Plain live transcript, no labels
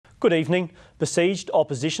Good evening. Besieged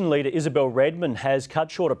opposition leader Isobel Redmond has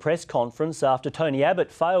cut short a press conference after Tony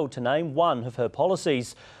Abbott failed to name one of her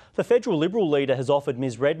policies. The federal Liberal leader has offered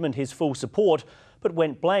Ms Redmond his full support, but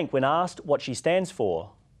went blank when asked what she stands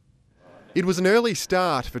for. It was an early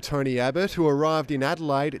start for Tony Abbott, who arrived in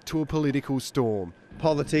Adelaide to a political storm.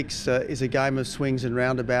 Politics is a game of swings and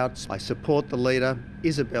roundabouts. I support the leader.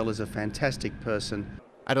 Isobel is a fantastic person.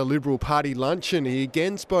 At a Liberal Party luncheon, he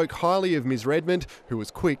again spoke highly of Ms Redmond, who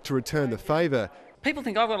was quick to return the favour. People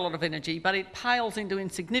think I've got a lot of energy, but it pales into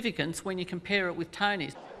insignificance when you compare it with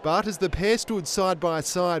Tony's. But as the pair stood side by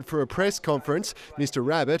side for a press conference,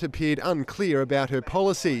 Mr Abbott appeared unclear about her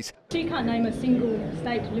policies. She can't name a single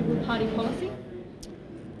state Liberal Party policy?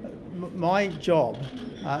 My job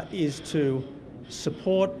is to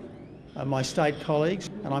support my state colleagues,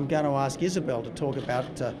 and I'm going to ask Isobel to talk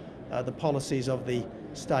about the policies of the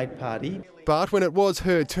state party. But when it was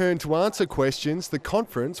her turn to answer questions, the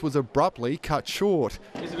conference was abruptly cut short.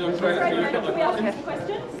 Ms Redmond, can we ask you some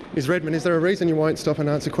questions? Ms Redmond, is there a reason you won't stop and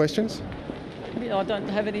answer questions? I don't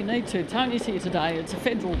have any need to. Tony's here today. It's a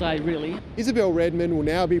federal day, really. Isobel Redmond will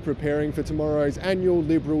now be preparing for tomorrow's annual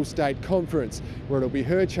Liberal State Conference, where it'll be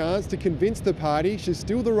her chance to convince the party she's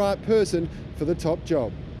still the right person for the top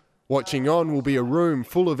job. Watching on will be a room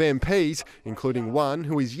full of MPs, including one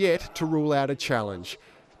who is yet to rule out a challenge.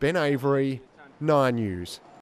 Ben Avery, 9 News.